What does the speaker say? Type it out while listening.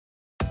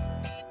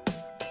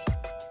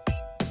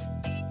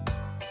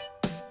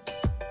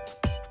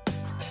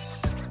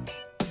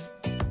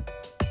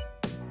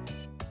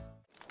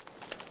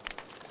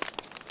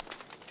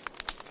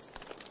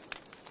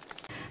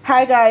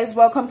Hi guys,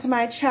 welcome to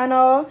my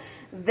channel.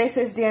 This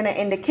is Dianna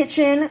in the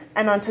kitchen,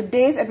 and on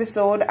today's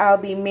episode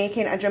I'll be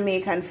making a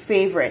Jamaican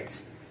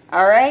favorite.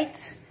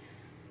 Alright,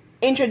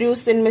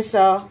 introducing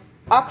Mr.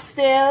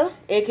 Oxtail,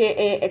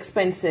 aka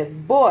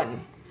expensive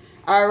bun.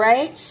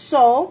 Alright,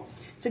 so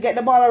to get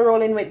the ball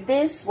rolling with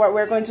this, what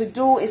we're going to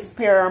do is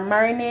prepare our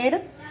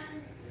marinade.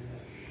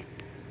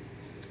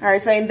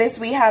 Alright, so in this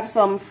we have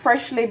some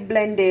freshly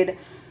blended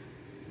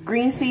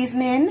green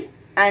seasoning,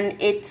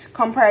 and it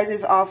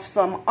comprises of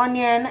some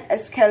onion,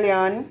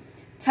 escallion,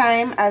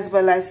 thyme, as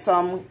well as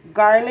some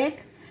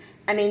garlic.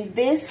 And in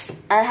this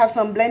I have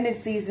some blended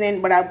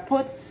seasoning, but I'll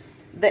put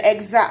the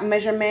exact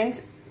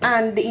measurement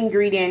and the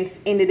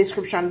ingredients in the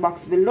description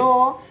box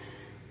below.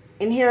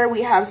 In here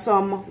we have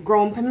some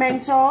ground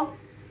pimento,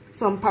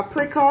 some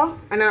paprika,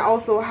 and I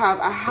also have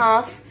a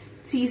half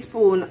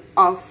teaspoon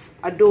of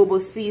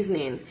adobo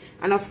seasoning.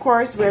 And of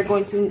course we're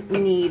going to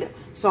need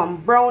some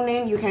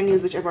browning. You can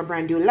use whichever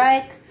brand you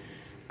like.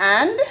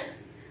 And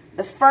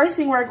the first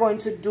thing we're going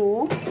to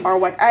do, or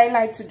what I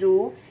like to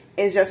do,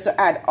 is just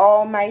to add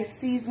all my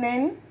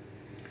seasoning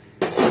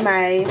to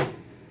my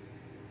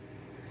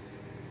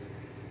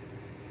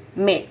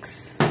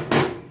mix.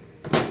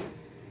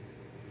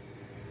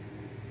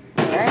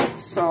 Alright,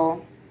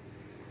 so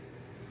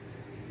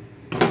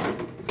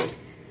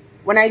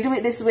when I do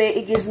it this way,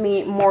 it gives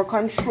me more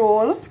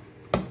control,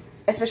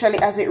 especially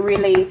as it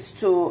relates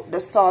to the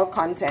salt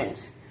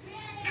content.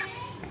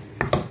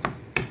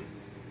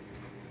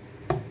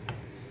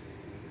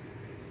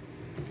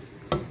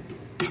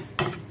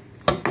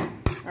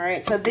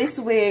 Alright, so this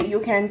way you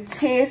can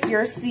taste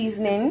your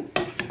seasoning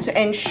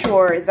to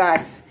ensure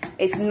that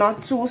it's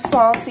not too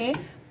salty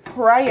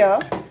prior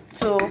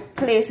to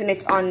placing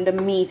it on the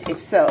meat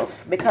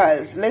itself.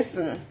 Because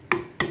listen,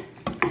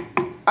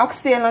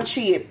 oxtail not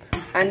cheap,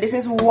 and this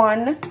is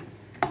one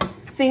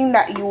thing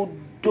that you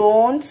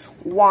don't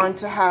want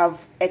to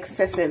have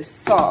excessive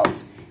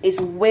salt. It's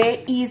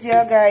way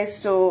easier,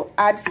 guys, to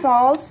add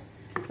salt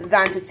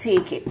than to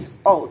take it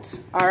out.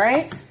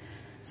 Alright,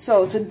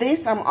 so to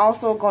this I'm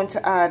also going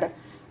to add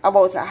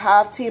about a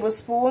half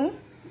tablespoon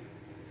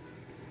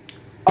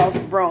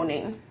of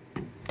browning,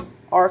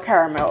 or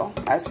caramel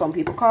as some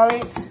people call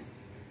it.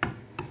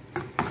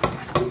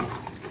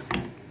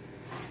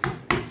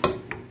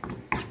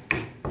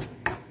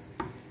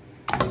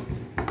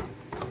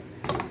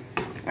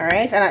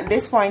 Alright, and at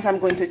this point I'm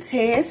going to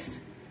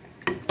taste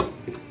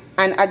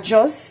and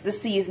adjust the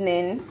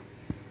seasoning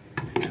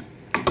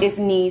if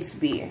needs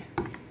be.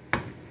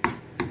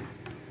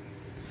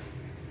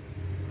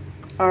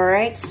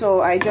 Alright,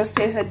 so I just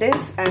tasted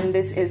this and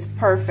this is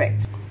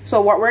perfect.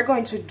 So what we're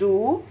going to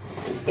do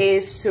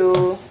is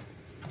to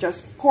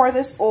just pour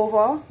this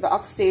over the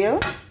oxtail.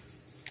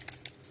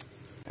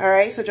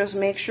 Alright, so just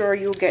make sure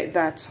you get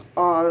that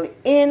all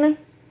in.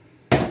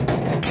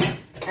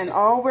 And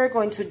all we're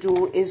going to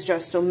do is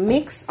just to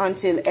mix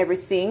until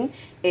everything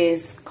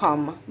is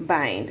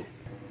combined.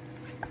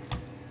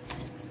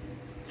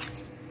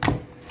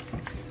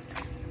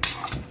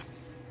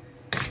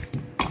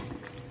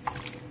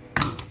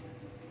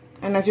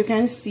 And as you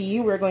can see,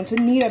 we're going to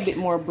need a bit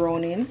more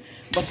browning,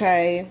 but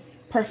I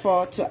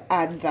prefer to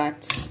add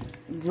that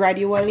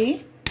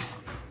gradually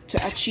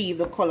to achieve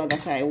the color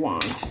that I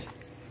want.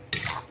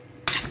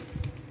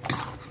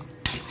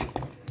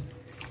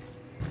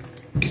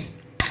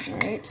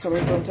 Alright, so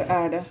we're going to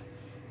add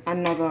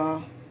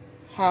another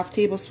half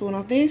tablespoon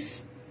of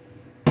this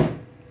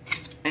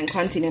and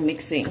continue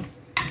mixing.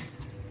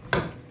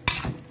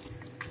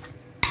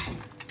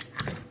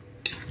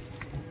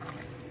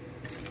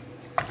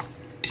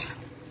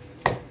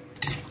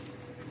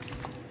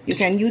 You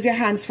can use your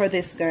hands for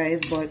this,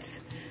 guys, but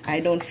I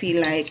don't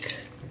feel like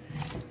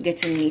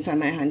getting meat on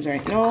my hands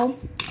right now.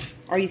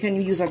 Or you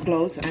can use a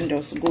gloves and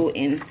just go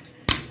in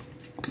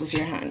with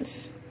your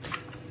hands.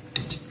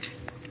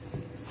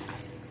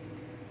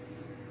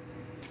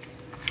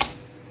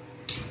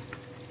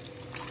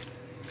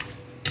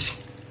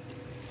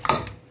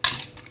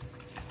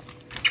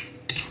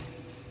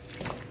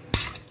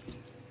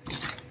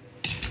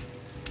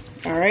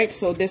 Alright,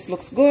 so this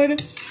looks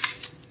good.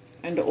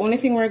 And the only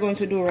thing we're going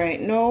to do right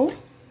now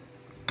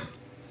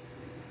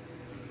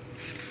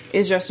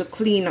is just to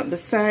clean up the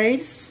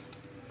sides.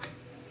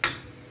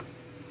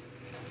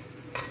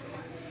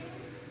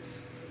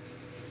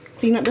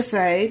 Clean up the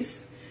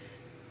sides,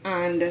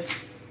 and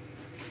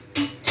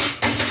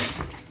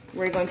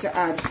we're going to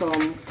add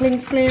some cling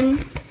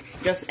film.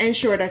 Just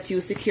ensure that you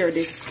secure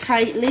this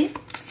tightly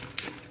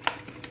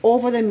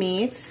over the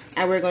meat,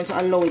 and we're going to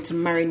allow it to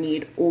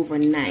marinate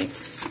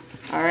overnight.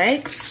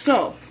 Alright,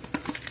 so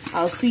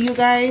I'll see you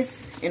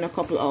guys in a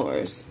couple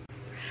hours.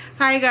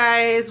 Hi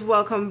guys,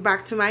 welcome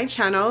back to my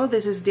channel.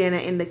 This is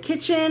Dianna in the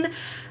kitchen,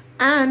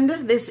 and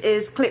this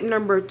is clip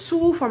number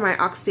 2 for my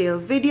oxtail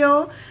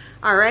video.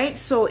 Alright,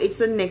 so it's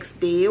the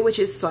next day, which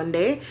is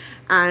Sunday,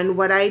 and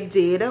what I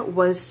did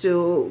was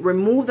to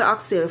remove the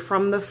oxtail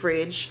from the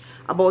fridge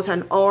about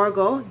an hour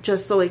ago,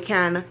 just so it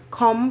can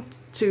come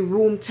to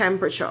room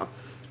temperature.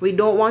 We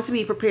don't want to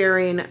be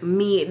preparing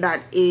meat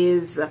that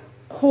is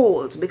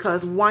cold,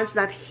 because once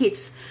that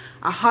hits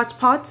a hot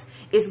pot,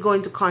 it's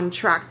going to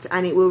contract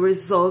and it will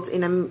result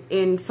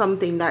in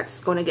something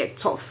that's going to get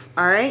tough.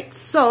 All right,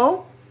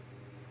 so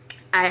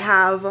I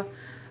have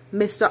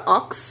Mr.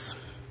 Ox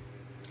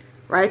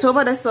right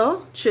over there,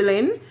 so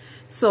chilling.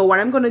 So what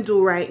I'm going to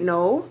do right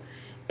now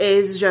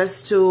is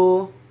just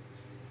to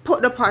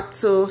put the pot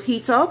to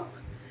heat up.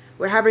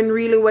 We're having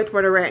really wet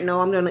weather right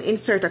now. I'm going to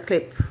insert a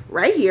clip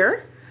right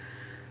here,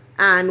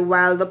 and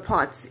while the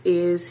pot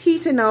is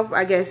heating up,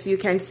 I guess you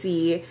can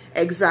see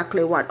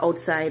exactly what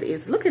outside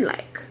is looking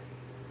like.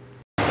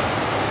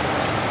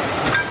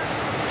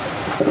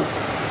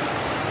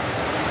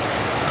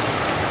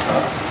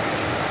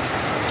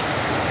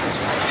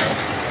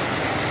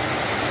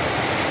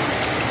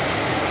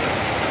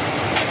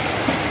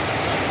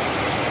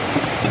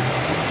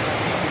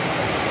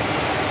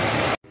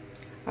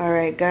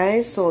 Alright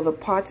guys, so the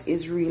pot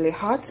is really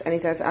hot and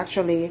it has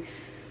actually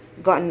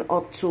gotten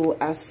up to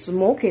a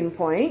smoking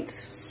point.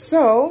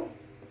 So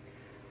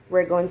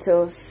we're going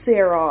to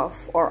sear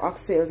off our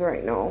oxtails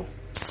right now.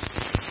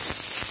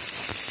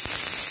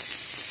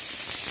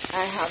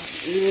 I have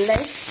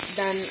less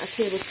than a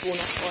tablespoon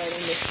of oil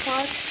in this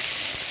pot.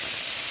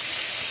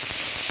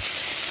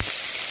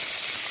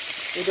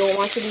 You don't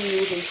want to be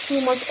using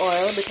too much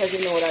oil because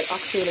you know that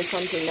oxtail is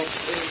something that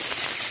is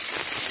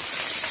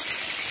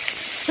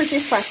pretty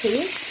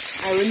fatty.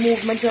 I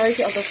removed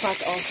majority of the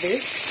fat off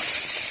this,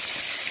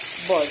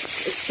 but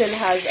it still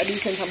has a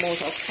decent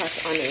amount of fat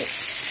on it.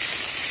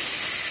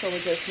 So we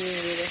just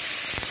need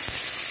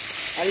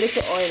a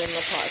little oil in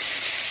the pot.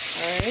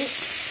 Alright,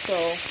 so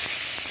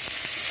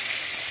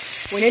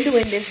when you're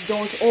doing this,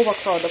 don't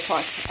overcrowd the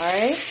pot,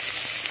 alright?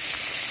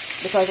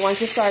 Because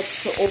once you start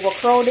to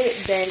overcrowd it,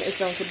 then it's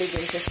going to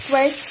begin to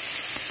sweat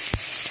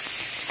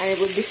and it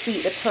will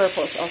defeat the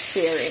purpose of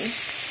searing.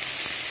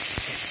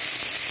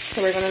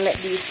 So we're going to let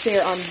these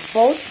sear on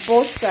both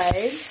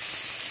sides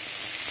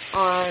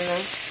on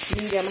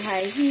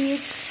medium-high heat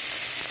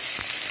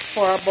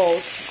for about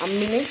a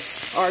minute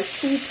or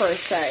two per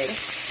side.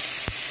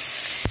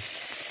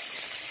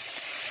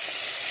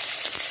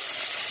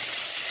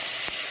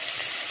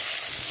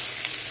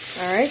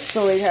 Alright,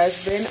 so it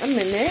has been a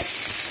minute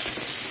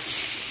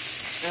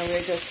and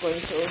we're just going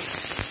to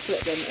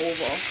flip them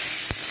over.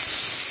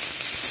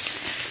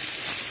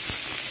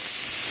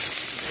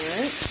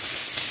 Alright.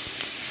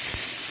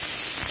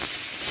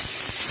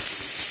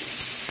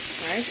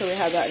 Alright, so we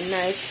have that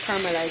nice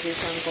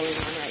caramelization going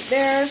on right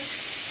there.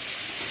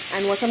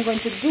 And what I'm going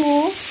to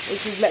do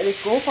is just let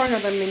this go for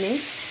another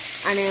minute,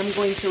 and I am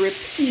going to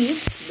repeat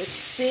the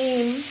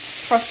same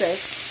process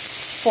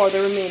for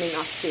the remaining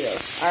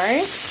oxtails.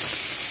 Alright,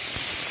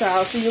 so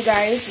I'll see you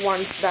guys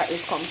once that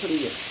is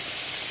complete.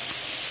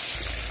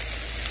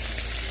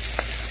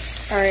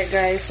 Alright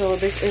guys, so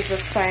this is the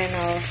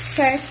final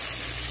set,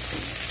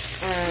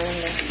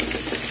 and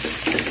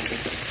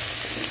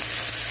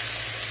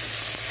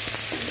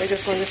we're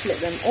just going to flip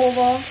them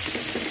over.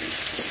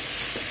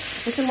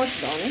 Pretty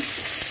much done.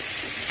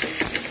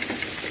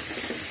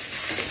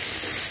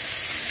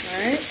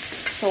 Alright,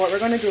 so what we're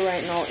going to do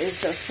right now is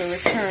just to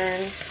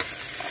return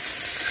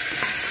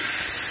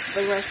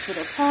the rest to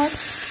the pot.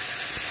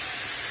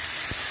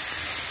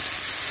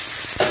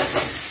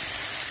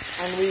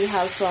 And we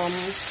have some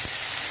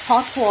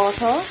hot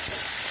water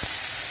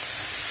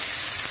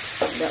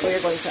that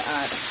we're going to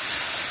add.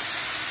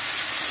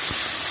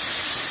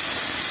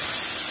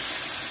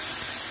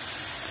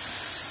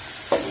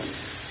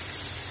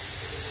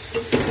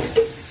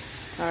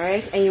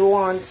 Alright, and you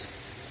want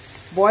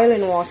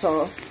boiling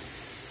water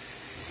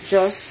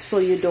just so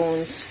you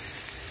don't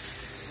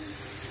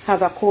have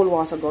that cold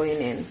water going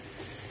in.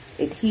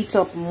 It heats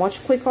up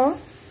much quicker,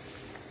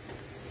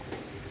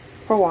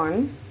 for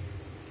one.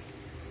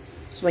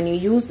 So when you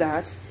use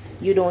that,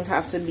 you don't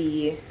have to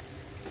be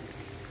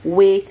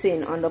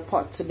waiting on the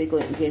pot to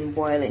begin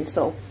boiling.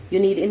 So you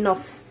need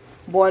enough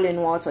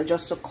boiling water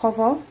just to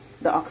cover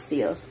the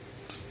oxtails.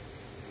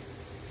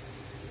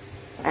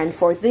 And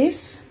for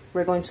this,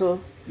 we're going to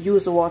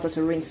use the water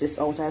to rinse this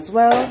out as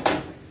well.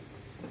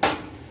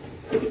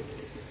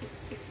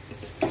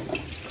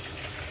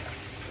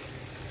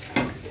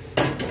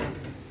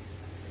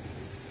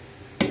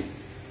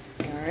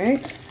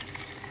 Alright.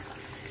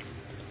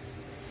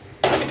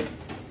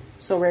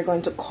 So we're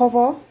going to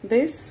cover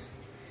this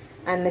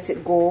and let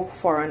it go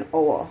for an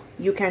hour.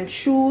 You can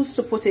choose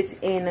to put it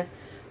in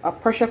a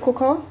pressure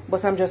cooker,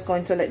 but I'm just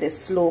going to let this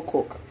slow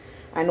cook.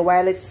 And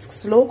while it's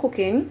slow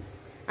cooking,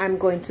 I'm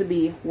going to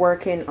be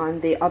working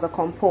on the other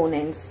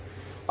components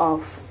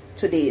of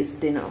today's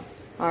dinner.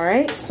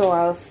 Alright, so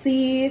I'll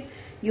see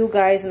you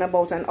guys in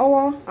about an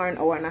hour or an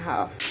hour and a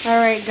half.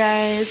 Alright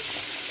guys,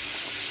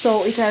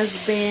 so it has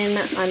been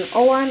an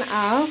hour and a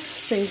half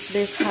since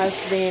this has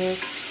been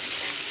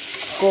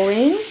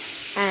going,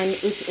 and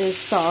it is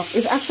soft.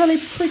 It's actually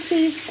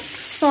pretty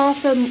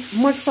soft,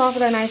 much softer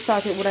than I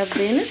thought it would have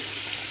been.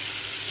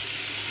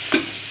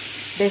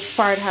 This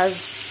part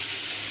has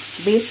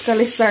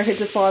basically started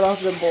to fall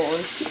off the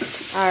bones.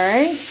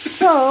 Alright,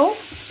 so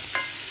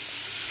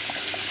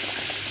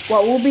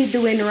what we'll be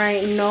doing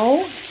right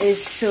now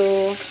is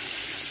to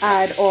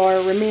add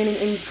our remaining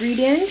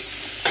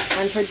ingredients.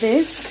 And for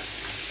this,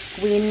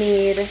 we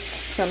need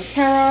some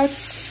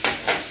carrots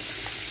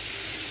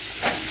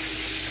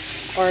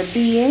or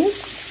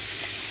beans.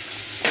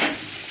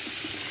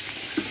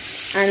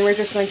 And we're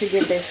just going to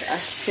give this a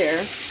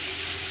stir.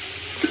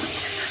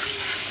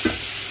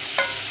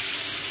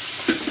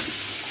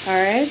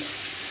 Alright,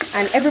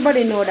 and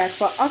everybody know that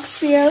for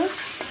oxtail,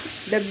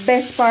 the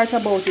best part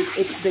about it,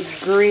 it's the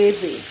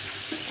gravy.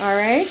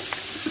 Alright,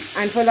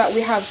 and for that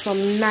we have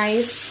some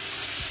nice,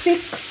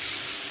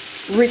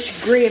 thick,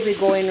 rich gravy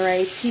going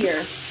right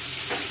here.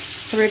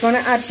 So we're going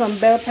to add some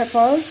bell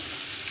peppers.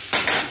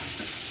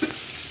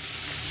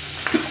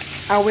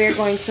 And we're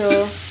going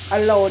to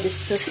allow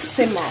this to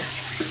simmer.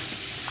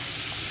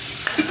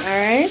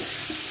 Alright,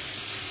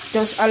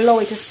 just allow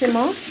it to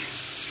simmer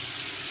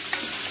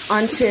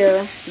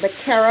until the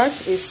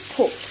carrot is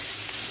cooked.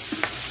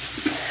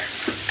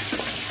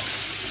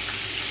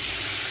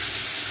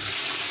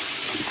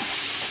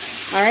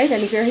 Alright,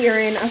 and if you're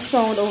hearing a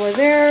sound over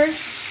there,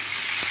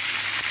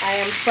 I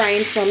am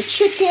frying some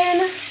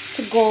chicken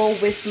to go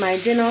with my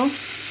dinner.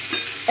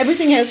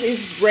 Everything else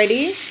is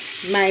ready.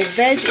 My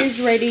veg is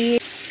ready.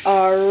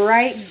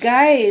 Alright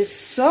guys,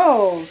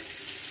 so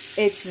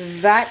it's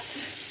that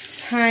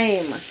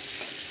time.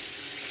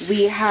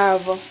 We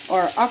have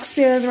our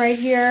oxtails right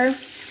here,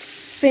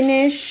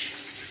 finished,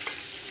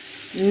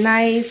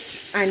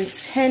 nice and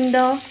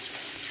tender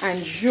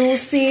and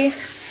juicy.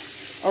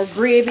 Our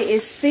gravy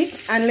is thick,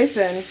 and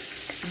listen,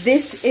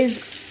 this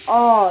is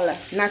all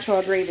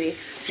natural gravy.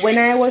 When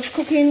I was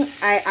cooking,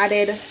 I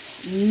added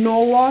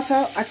no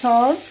water at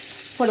all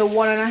for the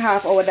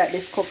 1.5 hours that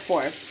this cooked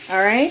for.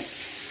 Alright,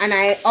 and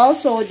I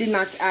also did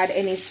not add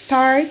any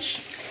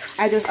starch.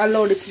 I just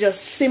allowed it to just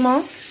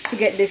simmer to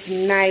get this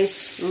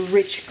nice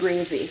rich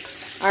gravy.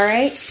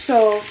 Alright,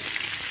 so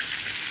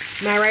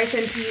my rice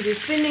and peas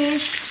is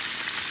finished.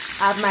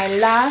 I have my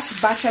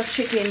last batch of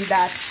chicken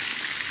that's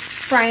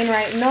frying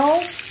right now,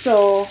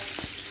 so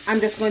I'm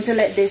just going to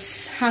let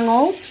this hang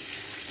out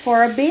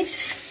for a bit,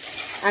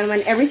 and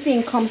when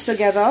everything comes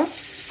together,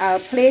 I'll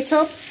plate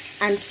up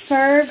and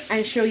serve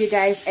and show you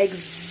guys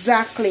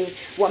exactly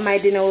what my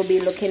dinner will be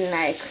looking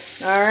like.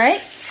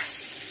 Alright,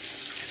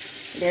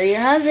 there you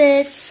have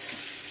it.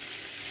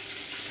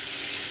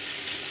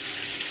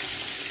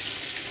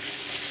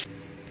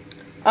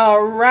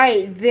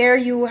 Alright, there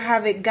you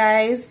have it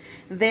guys.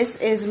 This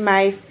is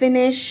my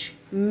finished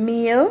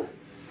meal,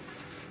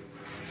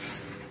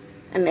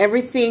 and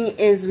everything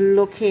is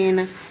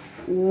looking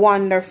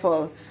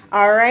wonderful.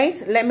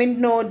 Alright, let me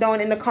know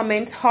down in the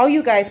comments how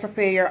you guys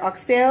prepare your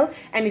oxtail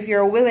and if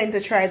you're willing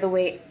to try the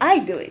way I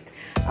do it.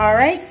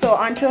 Alright, so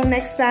until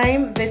next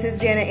time, this is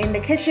Dianna in the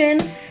kitchen.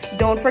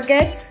 Don't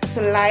forget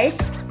to like,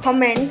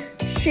 comment,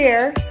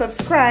 share,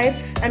 subscribe,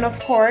 and of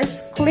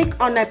course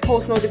click on that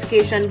post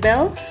notification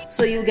bell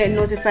so you get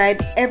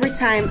notified every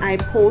time I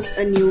post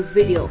a new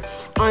video.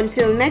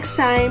 Until next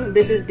time,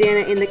 this is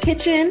Dianna in the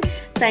kitchen.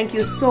 Thank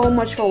you so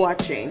much for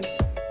watching.